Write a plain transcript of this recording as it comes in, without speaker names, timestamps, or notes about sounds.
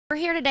We're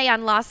here today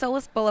on Los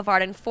Olas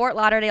Boulevard in Fort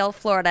Lauderdale,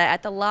 Florida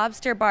at the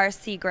Lobster Bar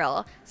Sea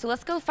Grill. So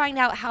let's go find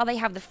out how they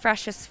have the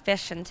freshest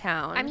fish in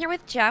town. I'm here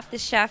with Jeff, the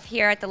chef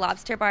here at the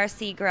Lobster Bar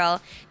Sea Grill.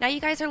 Now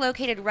you guys are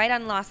located right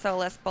on Los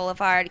Olas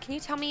Boulevard. Can you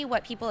tell me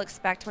what people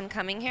expect when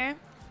coming here?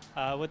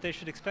 What they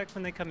should expect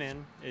when they come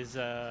in is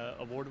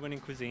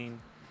award-winning cuisine,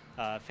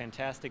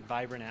 fantastic,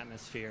 vibrant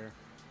atmosphere,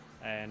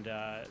 and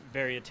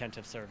very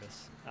attentive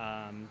service.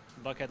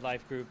 Buckhead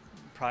Life Group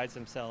prides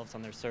themselves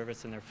on their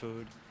service and their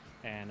food,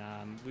 and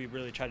we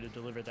really try to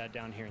deliver that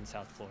down here in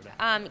South Florida.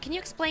 Can you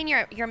explain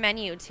your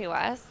menu to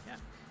us? Yeah.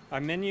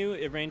 Our menu,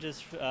 it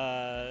ranges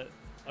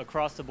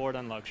across the board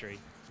on luxury.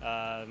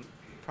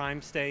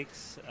 Prime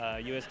steaks,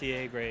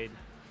 USDA grade,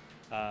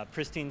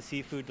 pristine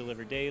seafood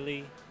delivered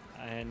daily,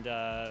 and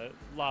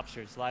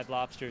lobsters, live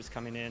lobsters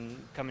coming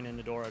in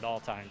the door at all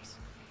times.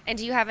 And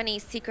do you have any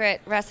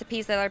secret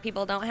recipes that other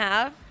people don't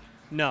have?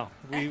 No,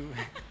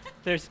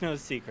 there's no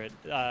secret.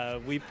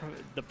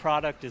 The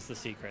product is the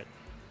secret.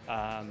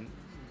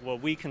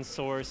 What we can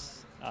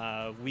source,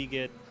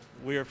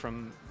 we're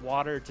from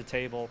water to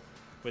table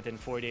within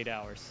 48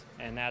 hours,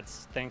 and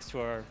that's thanks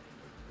to our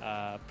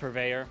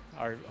purveyor,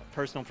 our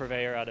personal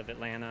purveyor out of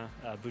Atlanta,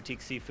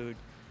 Boutique Seafood.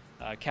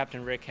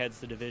 Captain Rick heads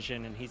the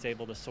division, and he's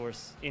able to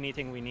source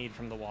anything we need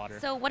from the water.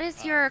 So what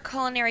is your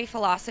culinary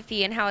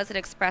philosophy, and how is it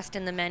expressed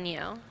in the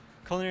menu?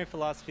 Culinary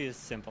philosophy is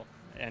simple,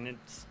 and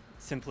it's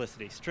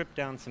simplicity, stripped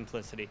down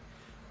simplicity.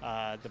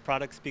 The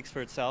product speaks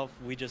for itself.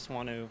 We just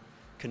want to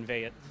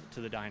convey it to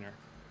the diner.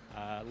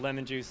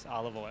 Lemon juice,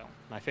 olive oil.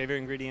 My favorite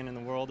ingredient in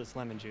the world is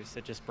lemon juice.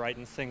 It just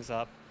brightens things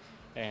up,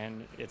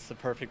 and it's the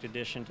perfect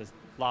addition to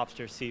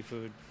lobster,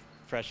 seafood,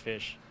 fresh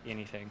fish,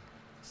 anything.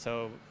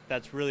 So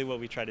that's really what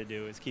we try to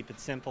do, is keep it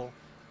simple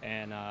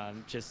and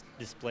just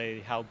display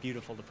how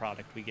beautiful the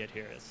product we get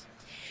here is.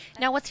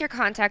 Now, what's your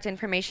contact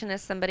information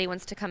if somebody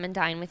wants to come and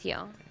dine with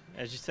you?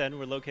 As you said,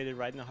 we're located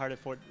right in the heart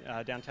of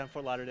downtown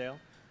Fort Lauderdale,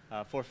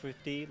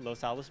 450 Los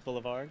Olas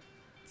Boulevard.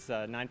 It's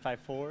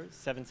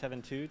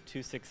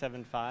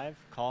 954-772-2675.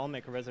 Call,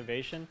 make a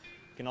reservation.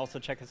 You can also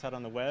check us out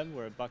on the web.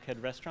 We're at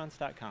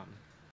buckheadrestaurants.com.